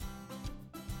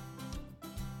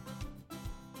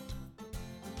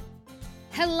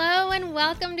Hello and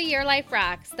welcome to Your Life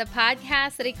Rocks, the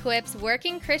podcast that equips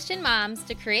working Christian moms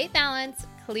to create balance,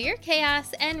 clear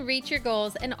chaos, and reach your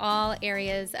goals in all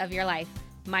areas of your life.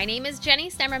 My name is Jenny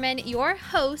Stemmerman, your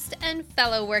host and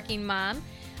fellow working mom.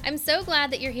 I'm so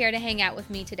glad that you're here to hang out with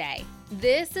me today.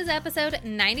 This is episode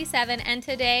 97, and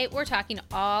today we're talking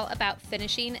all about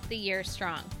finishing the year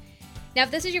strong. Now,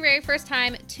 if this is your very first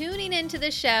time tuning into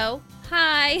the show,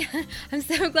 hi, I'm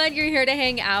so glad you're here to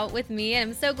hang out with me,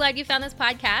 and I'm so glad you found this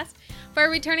podcast. For our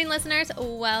returning listeners,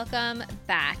 welcome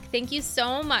back. Thank you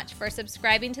so much for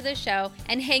subscribing to the show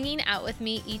and hanging out with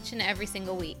me each and every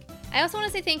single week. I also want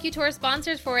to say thank you to our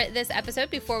sponsors for this episode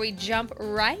before we jump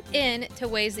right into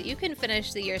ways that you can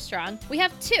finish the year strong. We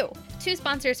have two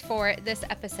sponsors for this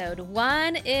episode.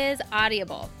 One is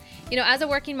Audible. You know, as a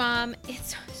working mom,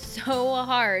 it's so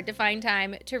hard to find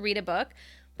time to read a book,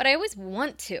 but I always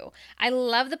want to. I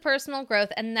love the personal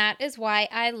growth, and that is why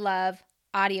I love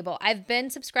Audible. I've been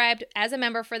subscribed as a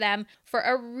member for them for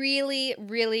a really,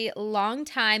 really long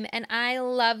time, and I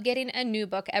love getting a new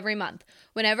book every month.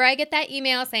 Whenever I get that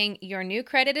email saying your new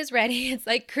credit is ready, it's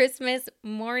like Christmas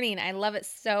morning. I love it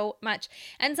so much.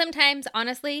 And sometimes,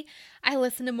 honestly, I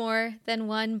listen to more than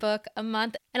one book a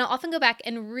month, and I'll often go back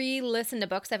and re-listen to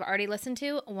books I've already listened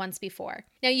to once before.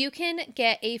 Now, you can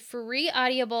get a free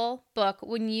Audible book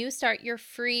when you start your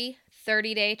free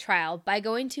 30-day trial by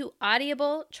going to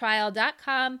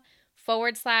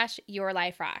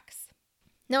audibletrial.com/yourliferocks.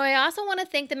 Now, I also want to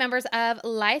thank the members of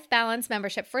Life Balance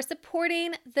Membership for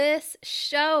supporting this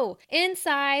show.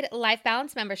 Inside Life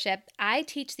Balance Membership, I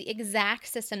teach the exact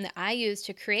system that I use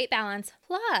to create balance,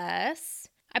 plus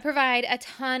I provide a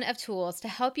ton of tools to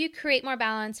help you create more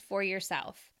balance for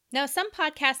yourself. Now, some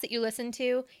podcasts that you listen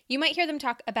to, you might hear them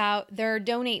talk about their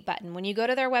donate button. When you go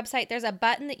to their website, there's a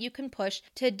button that you can push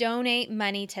to donate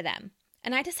money to them.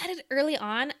 And I decided early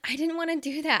on, I didn't want to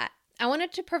do that. I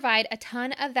wanted to provide a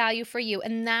ton of value for you,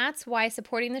 and that's why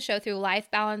supporting the show through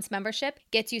Life Balance Membership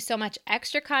gets you so much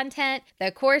extra content, the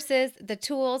courses, the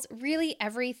tools, really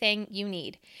everything you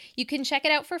need. You can check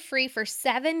it out for free for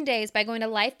 7 days by going to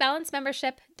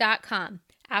lifebalancemembership.com.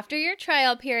 After your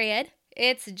trial period,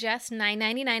 it's just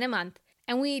 $9.99 a month.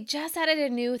 And we just added a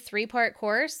new 3-part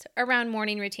course around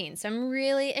morning routine. So I'm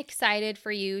really excited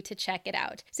for you to check it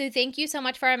out. So thank you so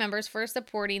much for our members for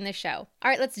supporting the show. All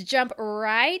right, let's jump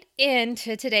right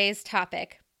into today's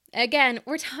topic. Again,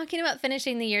 we're talking about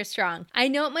finishing the year strong. I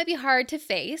know it might be hard to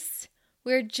face.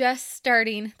 We're just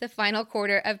starting the final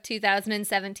quarter of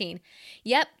 2017.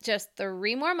 Yep, just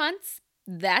 3 more months.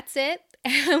 That's it.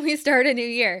 And we start a new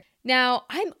year. Now,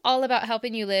 I'm all about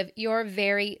helping you live your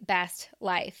very best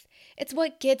life. It's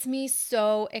what gets me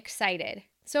so excited.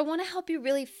 So I want to help you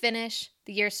really finish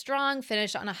the year strong,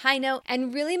 finish on a high note,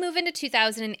 and really move into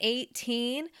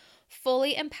 2018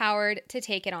 fully empowered to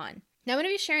take it on. Now, I'm going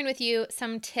to be sharing with you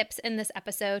some tips in this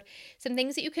episode, some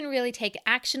things that you can really take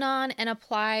action on and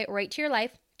apply right to your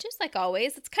life. Just like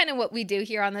always, it's kind of what we do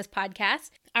here on this podcast.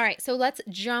 All right, so let's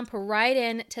jump right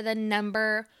into the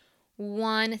number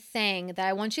one thing that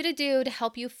I want you to do to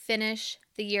help you finish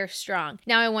the year strong.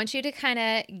 Now, I want you to kind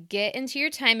of get into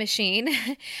your time machine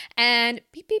and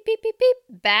beep, beep, beep, beep, beep,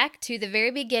 back to the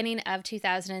very beginning of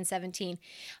 2017.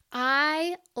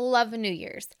 I love New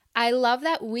Year's. I love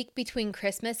that week between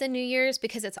Christmas and New Year's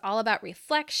because it's all about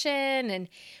reflection and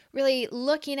really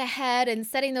looking ahead and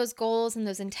setting those goals and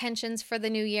those intentions for the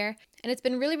new year. And it's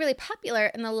been really, really popular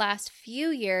in the last few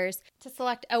years to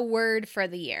select a word for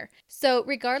the year. So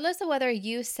regardless of whether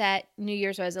you set New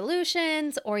Year's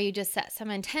resolutions or you just set some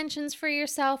intentions for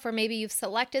yourself, or maybe you've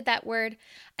selected that word,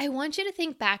 I want you to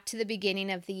think back to the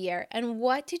beginning of the year and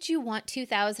what did you want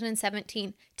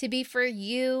 2017 to be for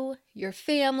you, your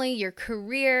family, your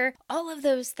career, all of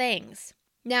those things.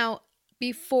 Now,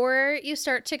 before you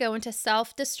start to go into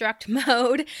self-destruct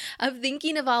mode of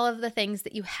thinking of all of the things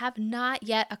that you have not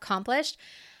yet accomplished,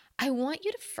 I want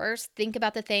you to first think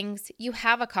about the things you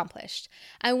have accomplished.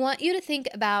 I want you to think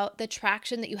about the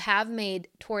traction that you have made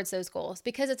towards those goals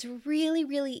because it's really,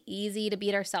 really easy to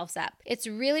beat ourselves up. It's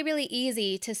really, really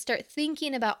easy to start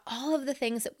thinking about all of the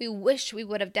things that we wish we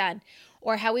would have done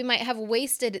or how we might have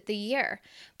wasted the year.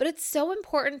 But it's so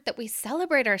important that we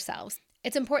celebrate ourselves.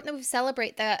 It's important that we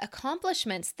celebrate the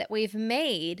accomplishments that we've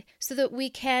made so that we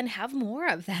can have more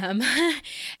of them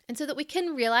and so that we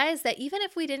can realize that even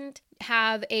if we didn't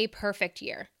have a perfect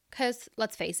year, because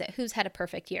let's face it, who's had a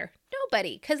perfect year?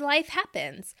 Nobody, because life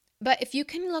happens. But if you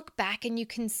can look back and you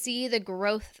can see the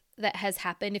growth that has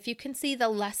happened, if you can see the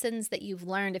lessons that you've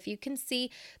learned, if you can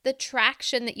see the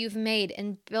traction that you've made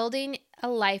in building a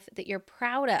life that you're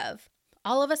proud of,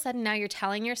 all of a sudden now you're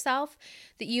telling yourself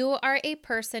that you are a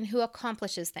person who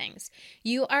accomplishes things.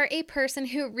 You are a person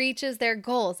who reaches their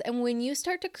goals. And when you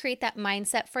start to create that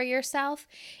mindset for yourself,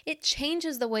 it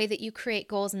changes the way that you create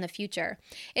goals in the future.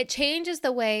 It changes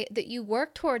the way that you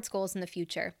work towards goals in the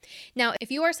future. Now,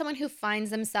 if you are someone who finds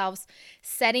themselves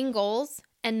setting goals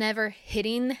and never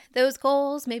hitting those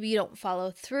goals, maybe you don't follow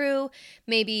through,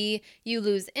 maybe you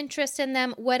lose interest in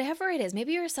them, whatever it is,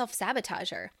 maybe you're a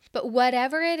self-sabotager. But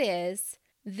whatever it is,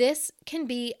 this can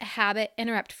be a habit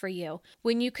interrupt for you.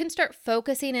 When you can start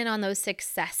focusing in on those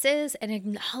successes and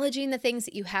acknowledging the things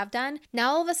that you have done,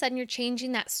 now all of a sudden you're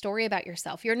changing that story about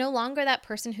yourself. You're no longer that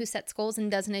person who sets goals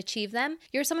and doesn't achieve them.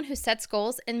 You're someone who sets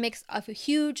goals and makes a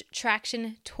huge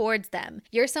traction towards them.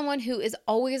 You're someone who is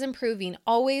always improving,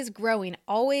 always growing,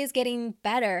 always getting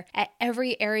better at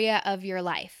every area of your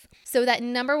life. So that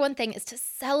number one thing is to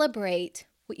celebrate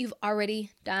what you've already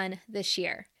done this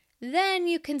year. Then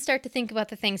you can start to think about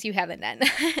the things you haven't done.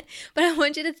 But I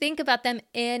want you to think about them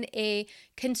in a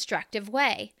constructive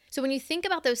way. So when you think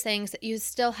about those things that you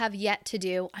still have yet to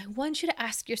do, I want you to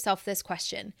ask yourself this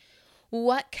question.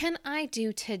 What can I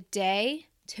do today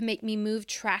to make me move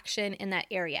traction in that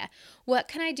area? What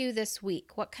can I do this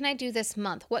week? What can I do this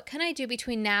month? What can I do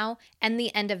between now and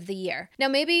the end of the year? Now,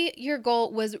 maybe your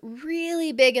goal was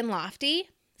really big and lofty.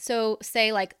 So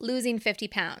say like losing 50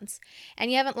 pounds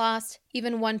and you haven't lost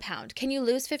even 1 pound. Can you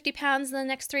lose 50 pounds in the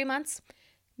next 3 months?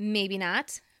 Maybe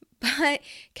not. But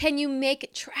can you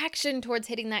make traction towards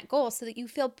hitting that goal so that you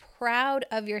feel proud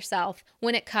of yourself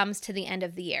when it comes to the end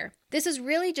of the year? This is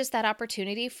really just that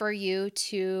opportunity for you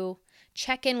to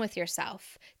check in with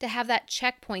yourself, to have that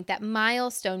checkpoint, that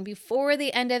milestone before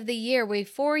the end of the year,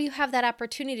 before you have that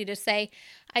opportunity to say,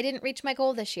 I didn't reach my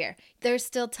goal this year. There's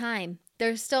still time.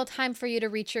 There's still time for you to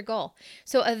reach your goal.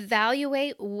 So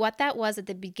evaluate what that was at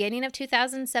the beginning of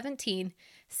 2017,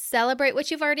 celebrate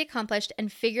what you've already accomplished,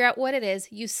 and figure out what it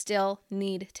is you still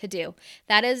need to do.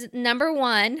 That is number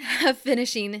one of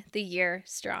finishing the year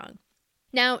strong.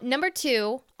 Now, number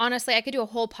two, honestly, I could do a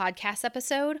whole podcast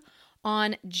episode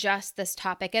on just this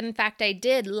topic. And in fact, I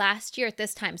did last year at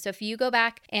this time. So if you go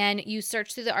back and you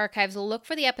search through the archives, look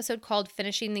for the episode called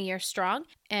Finishing the Year Strong,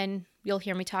 and you'll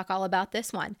hear me talk all about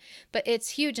this one. But it's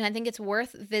huge, and I think it's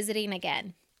worth visiting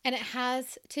again. And it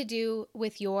has to do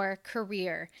with your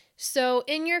career. So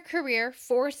in your career,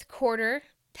 fourth quarter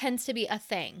tends to be a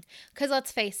thing. Because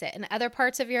let's face it, in other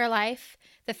parts of your life,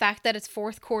 the fact that it's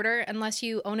fourth quarter, unless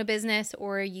you own a business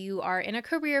or you are in a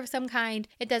career of some kind,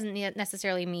 it doesn't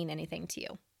necessarily mean anything to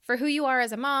you. For who you are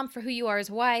as a mom, for who you are as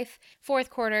a wife, fourth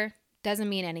quarter doesn't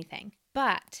mean anything.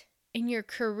 But in your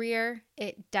career,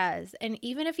 it does. And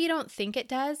even if you don't think it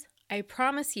does, I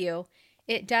promise you,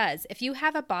 it does. If you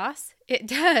have a boss, it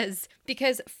does.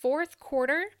 Because fourth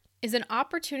quarter is an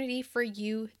opportunity for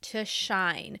you to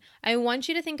shine. I want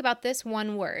you to think about this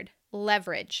one word,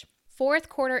 leverage. Fourth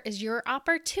quarter is your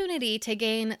opportunity to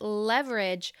gain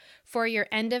leverage for your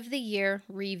end of the year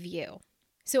review.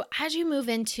 So as you move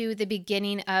into the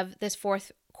beginning of this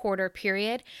fourth quarter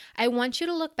period, I want you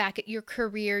to look back at your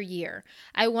career year.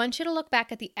 I want you to look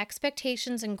back at the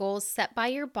expectations and goals set by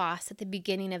your boss at the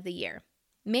beginning of the year.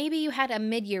 Maybe you had a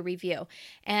mid-year review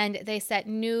and they set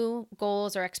new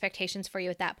goals or expectations for you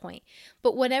at that point.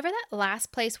 But whatever that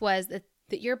last place was that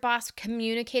your boss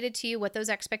communicated to you what those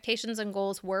expectations and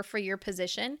goals were for your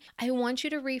position, I want you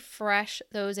to refresh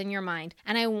those in your mind.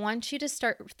 And I want you to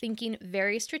start thinking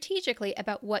very strategically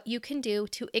about what you can do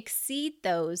to exceed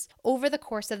those over the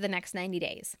course of the next 90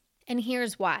 days. And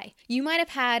here's why. You might have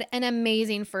had an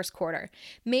amazing first quarter.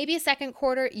 Maybe a second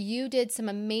quarter, you did some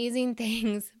amazing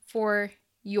things for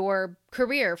your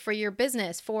career, for your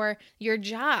business, for your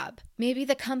job. Maybe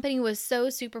the company was so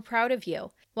super proud of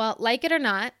you. Well, like it or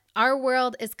not, our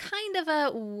world is kind of a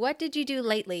what did you do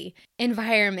lately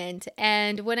environment.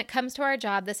 And when it comes to our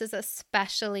job, this is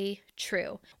especially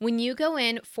true. When you go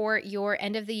in for your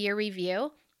end of the year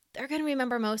review, they're going to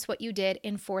remember most what you did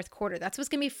in fourth quarter. That's what's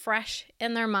going to be fresh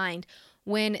in their mind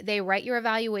when they write your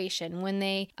evaluation, when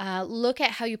they look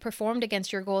at how you performed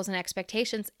against your goals and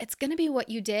expectations. It's going to be what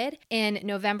you did in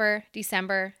November,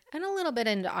 December, and a little bit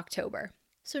into October.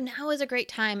 So now is a great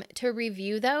time to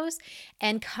review those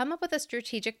and come up with a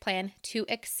strategic plan to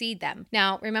exceed them.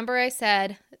 Now, remember I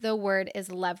said the word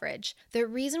is leverage. The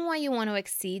reason why you want to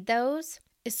exceed those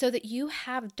is so that you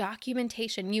have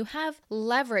documentation, you have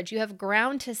leverage, you have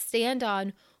ground to stand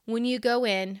on when you go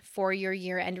in for your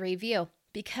year-end review,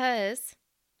 because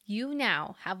you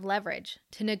now have leverage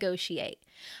to negotiate.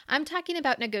 I'm talking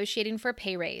about negotiating for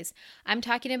pay raise. I'm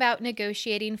talking about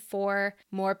negotiating for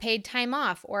more paid time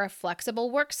off or a flexible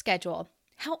work schedule.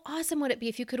 How awesome would it be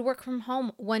if you could work from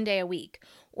home one day a week?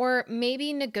 Or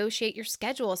maybe negotiate your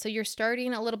schedule so you're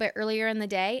starting a little bit earlier in the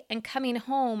day and coming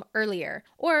home earlier,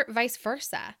 or vice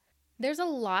versa. There's a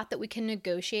lot that we can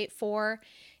negotiate for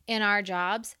in our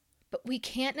jobs, but we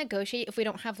can't negotiate if we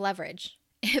don't have leverage.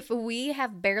 If we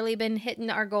have barely been hitting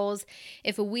our goals,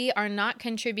 if we are not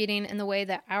contributing in the way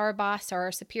that our boss or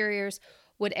our superiors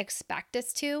would expect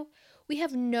us to, we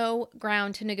have no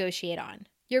ground to negotiate on.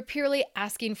 You're purely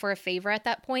asking for a favor at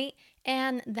that point,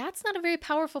 and that's not a very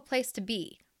powerful place to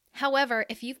be. However,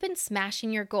 if you've been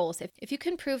smashing your goals, if you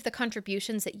can prove the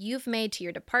contributions that you've made to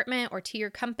your department or to your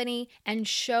company and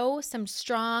show some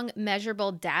strong,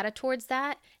 measurable data towards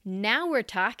that, now we're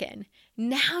talking.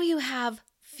 Now you have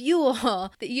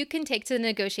fuel that you can take to the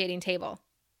negotiating table.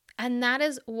 And that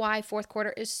is why fourth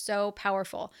quarter is so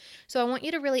powerful. So I want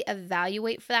you to really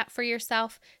evaluate for that for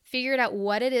yourself, figure out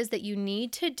what it is that you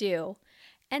need to do,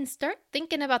 and start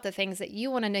thinking about the things that you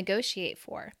want to negotiate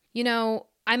for. You know,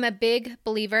 I'm a big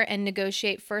believer in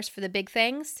negotiate first for the big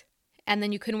things, and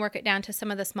then you can work it down to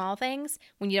some of the small things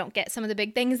when you don't get some of the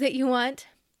big things that you want.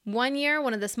 One year,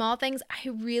 one of the small things I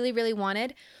really, really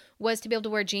wanted was to be able to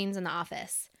wear jeans in the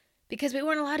office, because we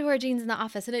weren't allowed to wear jeans in the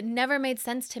office, and it never made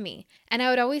sense to me. And I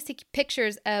would always see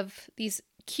pictures of these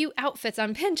cute outfits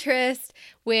on Pinterest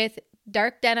with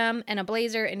dark denim and a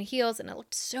blazer and heels, and it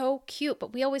looked so cute,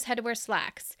 but we always had to wear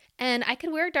slacks. And I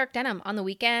could wear dark denim on the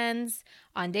weekends,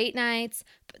 on date nights,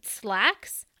 but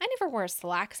slacks? I never wore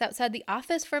slacks outside the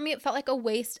office. For me, it felt like a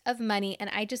waste of money, and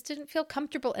I just didn't feel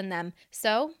comfortable in them.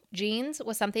 So jeans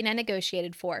was something I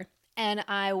negotiated for. And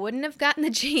I wouldn't have gotten the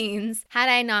jeans had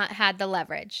I not had the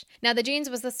leverage. Now, the jeans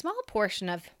was a small portion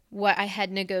of what I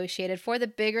had negotiated for. The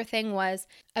bigger thing was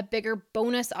a bigger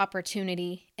bonus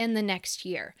opportunity in the next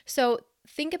year. So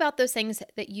think about those things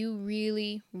that you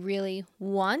really, really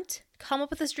want. Come up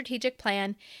with a strategic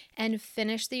plan and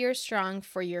finish the year strong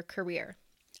for your career.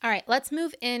 All right, let's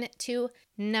move into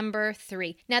number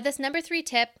 3. Now, this number 3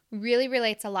 tip really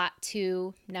relates a lot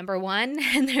to number 1,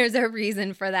 and there's a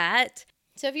reason for that.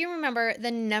 So if you remember,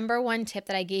 the number 1 tip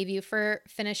that I gave you for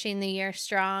finishing the year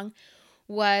strong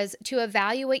was to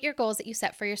evaluate your goals that you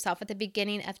set for yourself at the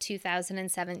beginning of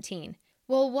 2017.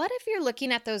 Well, what if you're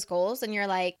looking at those goals and you're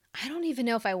like, I don't even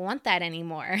know if I want that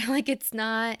anymore. Like, it's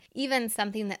not even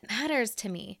something that matters to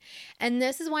me. And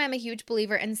this is why I'm a huge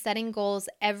believer in setting goals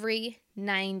every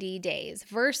 90 days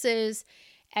versus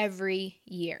every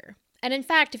year. And in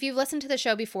fact, if you've listened to the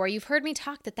show before, you've heard me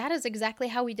talk that is exactly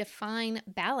how we define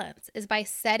balance, is by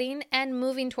setting and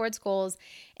moving towards goals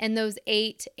in those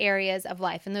 8 areas of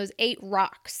life, and those 8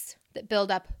 rocks that build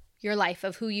up your life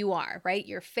of who you are, right?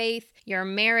 Your faith, your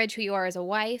marriage, who you are as a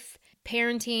wife,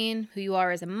 parenting, who you are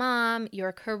as a mom,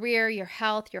 your career, your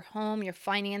health, your home, your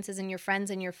finances, and your friends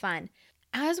and your fun.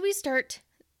 As we start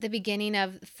the beginning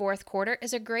of the fourth quarter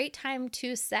is a great time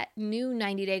to set new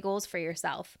 90-day goals for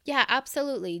yourself. Yeah,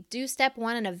 absolutely. Do step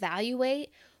 1 and evaluate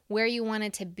where you want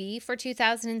it to be for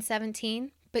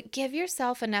 2017, but give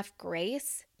yourself enough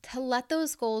grace to let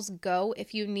those goals go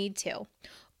if you need to,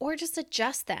 or just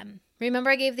adjust them. Remember,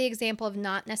 I gave the example of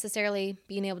not necessarily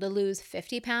being able to lose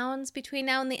 50 pounds between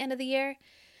now and the end of the year,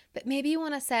 but maybe you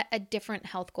want to set a different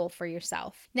health goal for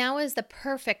yourself. Now is the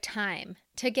perfect time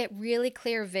to get really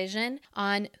clear vision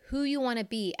on who you want to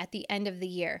be at the end of the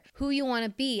year, who you want to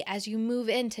be as you move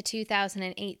into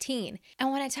 2018.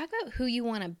 And when I talk about who you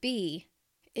want to be,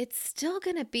 it's still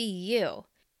going to be you.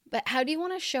 But how do you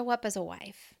want to show up as a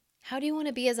wife? How do you want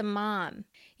to be as a mom?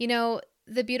 You know,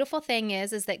 the beautiful thing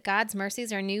is that God's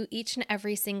mercies are new each and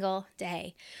every single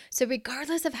day. So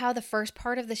regardless of how the first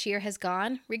part of this year has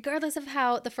gone, regardless of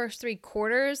how the first 3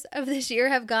 quarters of this year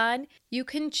have gone, you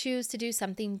can choose to do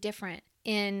something different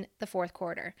in the fourth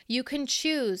quarter. You can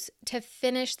choose to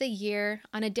finish the year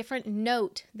on a different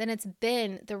note than it's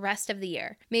been the rest of the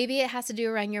year. Maybe it has to do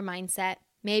around your mindset.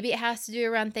 Maybe it has to do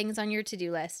around things on your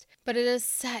to-do list. But it is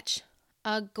such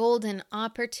a golden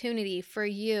opportunity for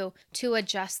you to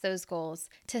adjust those goals,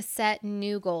 to set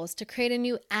new goals, to create a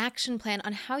new action plan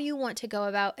on how you want to go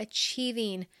about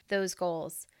achieving those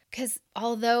goals. Because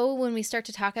although when we start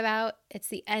to talk about it's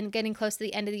the end, getting close to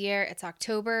the end of the year, it's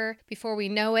October, before we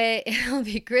know it, it'll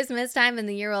be Christmas time and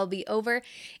the year will be over.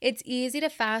 It's easy to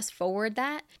fast forward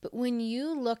that. But when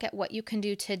you look at what you can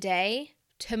do today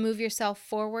to move yourself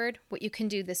forward, what you can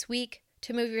do this week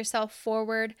to move yourself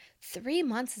forward, 3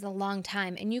 months is a long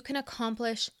time, and you can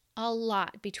accomplish a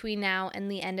lot between now and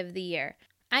the end of the year.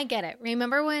 I get it.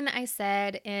 Remember when I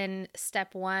said in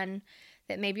step 1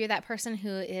 that maybe you're that person who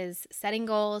is setting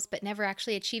goals but never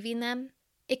actually achieving them?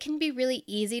 It can be really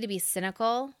easy to be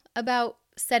cynical about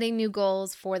setting new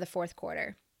goals for the fourth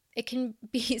quarter. It can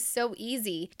be so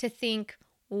easy to think,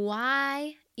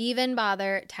 Why even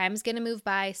bother? Time's going to move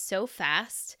by so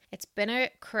fast. It's been a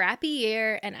crappy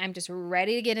year and I'm just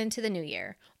ready to get into the new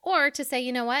year. Or to say,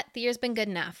 you know what? The year's been good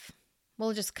enough.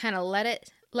 We'll just kind of let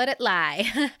it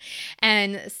lie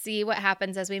and see what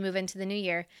happens as we move into the new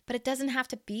year. But it doesn't have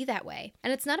to be that way.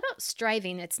 And it's not about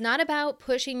striving. It's not about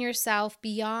pushing yourself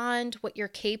beyond what you're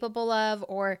capable of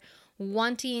or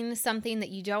wanting something that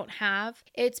you don't have.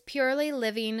 It's purely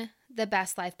living the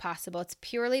best life possible. It's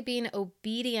purely being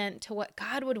obedient to what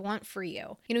God would want for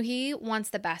you. You know, He wants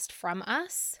the best from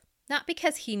us, not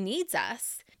because He needs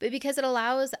us, but because it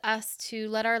allows us to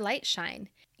let our light shine.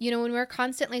 You know, when we're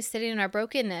constantly sitting in our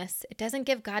brokenness, it doesn't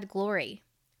give God glory,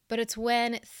 but it's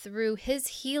when through His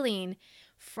healing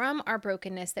from our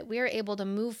brokenness that we are able to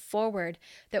move forward,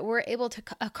 that we're able to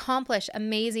accomplish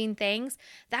amazing things.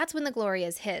 That's when the glory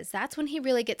is His. That's when He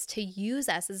really gets to use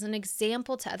us as an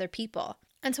example to other people.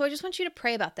 And so I just want you to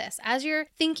pray about this. As you're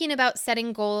thinking about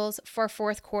setting goals for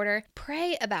fourth quarter,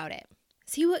 pray about it.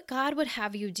 See what God would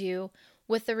have you do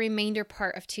with the remainder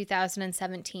part of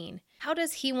 2017. How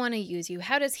does He want to use you?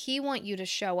 How does He want you to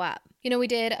show up? You know, we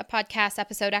did a podcast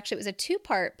episode, actually it was a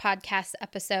 2-part podcast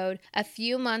episode a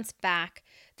few months back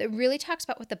that really talks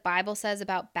about what the Bible says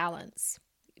about balance.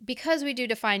 Because we do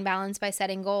define balance by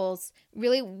setting goals,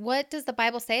 really, what does the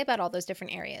Bible say about all those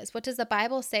different areas? What does the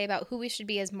Bible say about who we should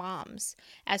be as moms,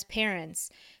 as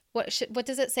parents? What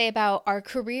does it say about our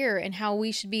career and how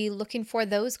we should be looking for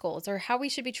those goals, or how we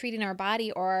should be treating our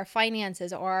body or our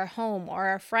finances or our home or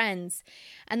our friends?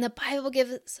 And the Bible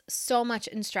gives so much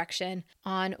instruction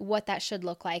on what that should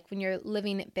look like when you're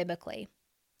living biblically.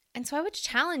 And so I would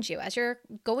challenge you as you're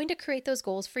going to create those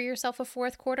goals for yourself a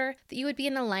fourth quarter, that you would be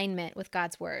in alignment with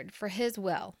God's word for His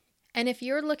will. And if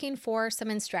you're looking for some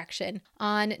instruction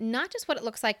on not just what it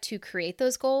looks like to create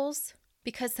those goals,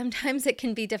 because sometimes it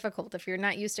can be difficult if you're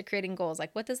not used to creating goals.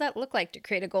 Like, what does that look like to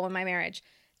create a goal in my marriage?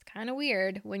 It's kind of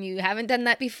weird when you haven't done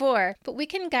that before, but we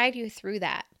can guide you through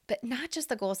that. But not just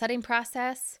the goal setting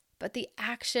process, but the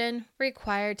action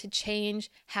required to change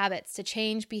habits, to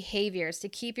change behaviors, to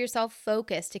keep yourself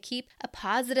focused, to keep a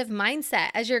positive mindset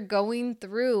as you're going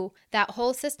through that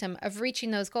whole system of reaching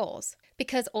those goals.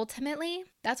 Because ultimately,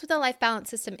 that's what the Life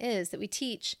Balance system is that we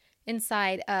teach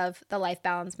inside of the Life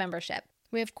Balance membership.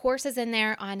 We have courses in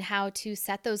there on how to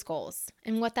set those goals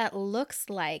and what that looks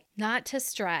like, not to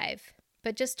strive,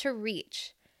 but just to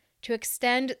reach, to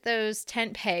extend those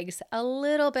tent pegs a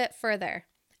little bit further.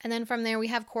 And then from there, we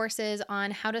have courses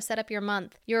on how to set up your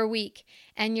month, your week,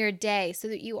 and your day so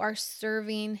that you are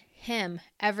serving Him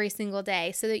every single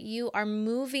day, so that you are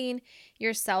moving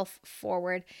yourself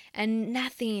forward and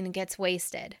nothing gets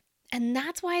wasted. And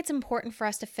that's why it's important for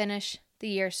us to finish the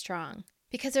year strong,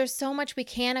 because there's so much we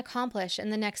can accomplish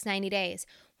in the next 90 days.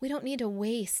 We don't need to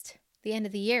waste the end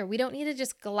of the year. We don't need to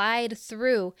just glide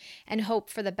through and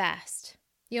hope for the best.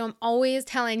 You know, I'm always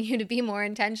telling you to be more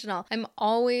intentional. I'm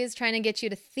always trying to get you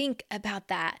to think about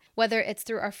that, whether it's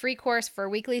through our free course for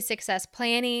weekly success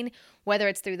planning, whether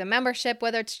it's through the membership,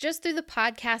 whether it's just through the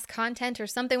podcast content or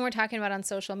something we're talking about on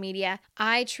social media.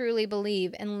 I truly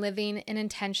believe in living an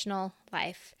intentional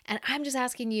life. And I'm just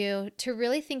asking you to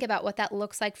really think about what that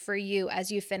looks like for you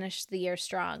as you finish the year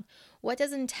strong. What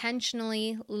does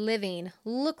intentionally living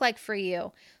look like for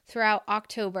you throughout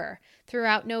October,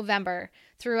 throughout November,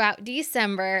 throughout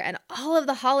December, and all of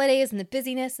the holidays and the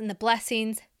busyness and the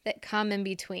blessings that come in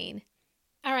between?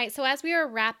 All right, so as we are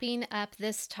wrapping up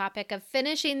this topic of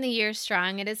finishing the year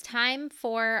strong, it is time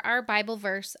for our Bible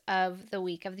verse of the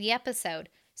week, of the episode.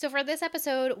 So for this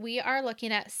episode, we are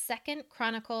looking at 2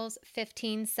 Chronicles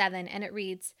 15:7, and it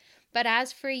reads, "But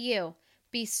as for you,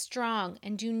 be strong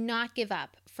and do not give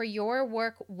up, for your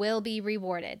work will be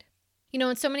rewarded." You know,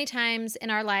 and so many times in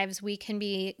our lives, we can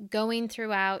be going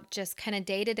throughout just kind of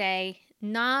day to day,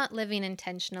 not living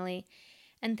intentionally,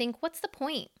 and think, what's the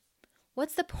point?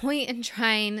 What's the point in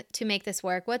trying to make this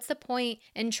work? What's the point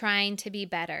in trying to be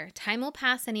better? Time will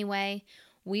pass anyway.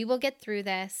 We will get through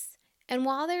this. And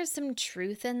while there's some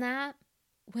truth in that,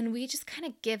 when we just kind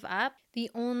of give up, the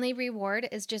only reward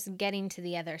is just getting to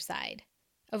the other side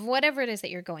of whatever it is that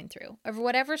you're going through, of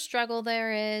whatever struggle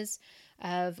there is,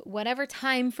 of whatever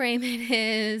time frame it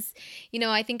is. You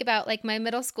know, I think about like my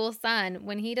middle school son,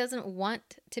 when he doesn't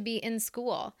want to be in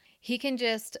school, he can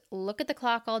just look at the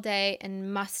clock all day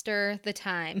and muster the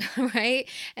time, right?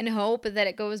 And hope that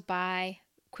it goes by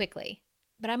quickly.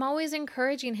 But I'm always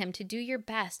encouraging him to do your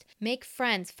best, make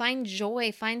friends, find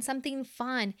joy, find something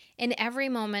fun in every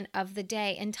moment of the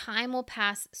day, and time will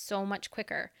pass so much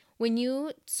quicker. When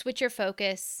you switch your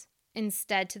focus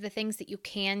instead to the things that you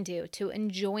can do, to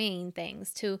enjoying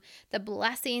things, to the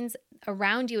blessings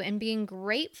around you and being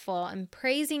grateful and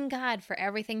praising God for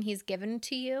everything He's given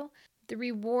to you, the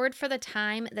reward for the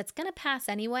time that's going to pass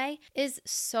anyway is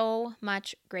so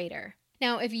much greater.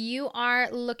 Now, if you are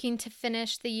looking to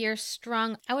finish the year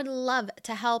strong, I would love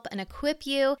to help and equip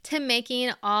you to making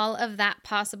all of that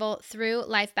possible through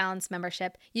Life Balance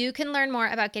membership. You can learn more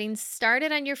about getting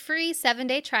started on your free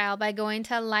 7-day trial by going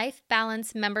to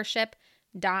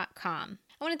lifebalancemembership.com.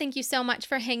 I want to thank you so much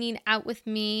for hanging out with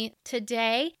me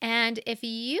today. And if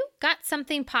you got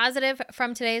something positive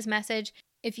from today's message,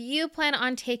 if you plan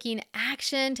on taking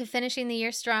action to finishing the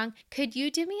year strong, could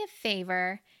you do me a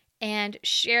favor and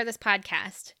share this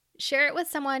podcast? Share it with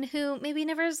someone who maybe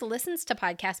never listens to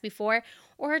podcasts before,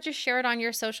 or just share it on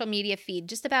your social media feed.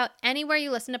 Just about anywhere you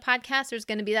listen to podcasts, there's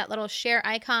going to be that little share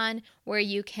icon where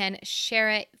you can share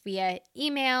it via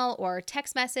email or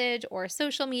text message or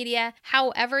social media,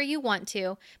 however you want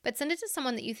to, but send it to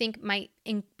someone that you think might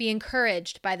be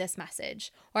encouraged by this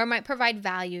message or might provide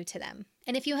value to them.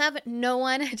 And if you have no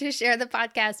one to share the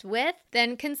podcast with,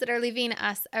 then consider leaving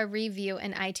us a review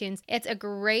in iTunes. It's a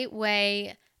great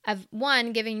way of,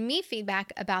 one, giving me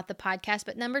feedback about the podcast,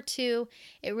 but number two,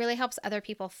 it really helps other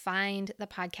people find the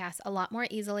podcast a lot more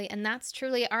easily. And that's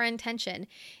truly our intention,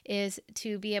 is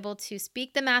to be able to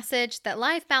speak the message that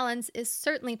life balance is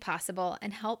certainly possible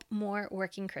and help more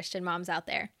working Christian moms out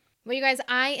there. Well, you guys,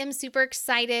 I am super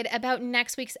excited about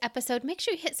next week's episode. Make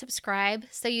sure you hit subscribe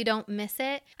so you don't miss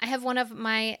it. I have one of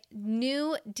my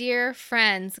new dear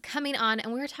friends coming on,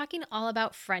 and we're talking all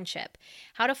about friendship,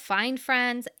 how to find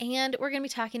friends, and we're going to be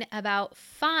talking about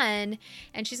fun,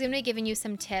 and she's going to be giving you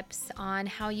some tips on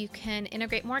how you can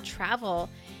integrate more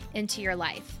travel into your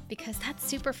life, because that's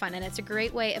super fun and it's a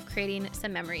great way of creating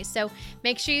some memories. So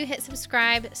make sure you hit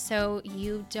subscribe so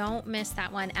you don't miss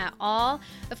that one at all.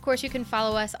 Of course, you can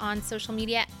follow us on social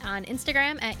media on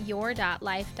Instagram at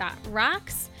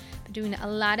your.life.rocks. I'm doing a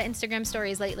lot of Instagram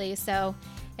stories lately, so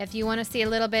if you want to see a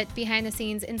little bit behind the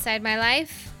scenes inside my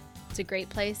life, it's a great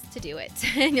place to do it.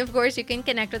 And of course, you can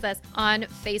connect with us on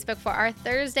Facebook for our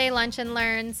Thursday Lunch and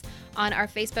Learns on our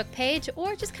Facebook page,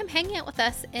 or just come hang out with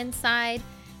us inside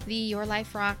the Your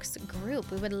Life Rocks group.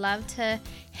 We would love to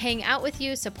hang out with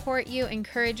you, support you,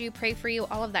 encourage you, pray for you,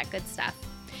 all of that good stuff.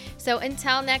 So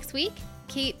until next week,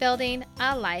 keep building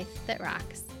a life that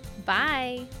rocks.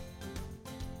 Bye.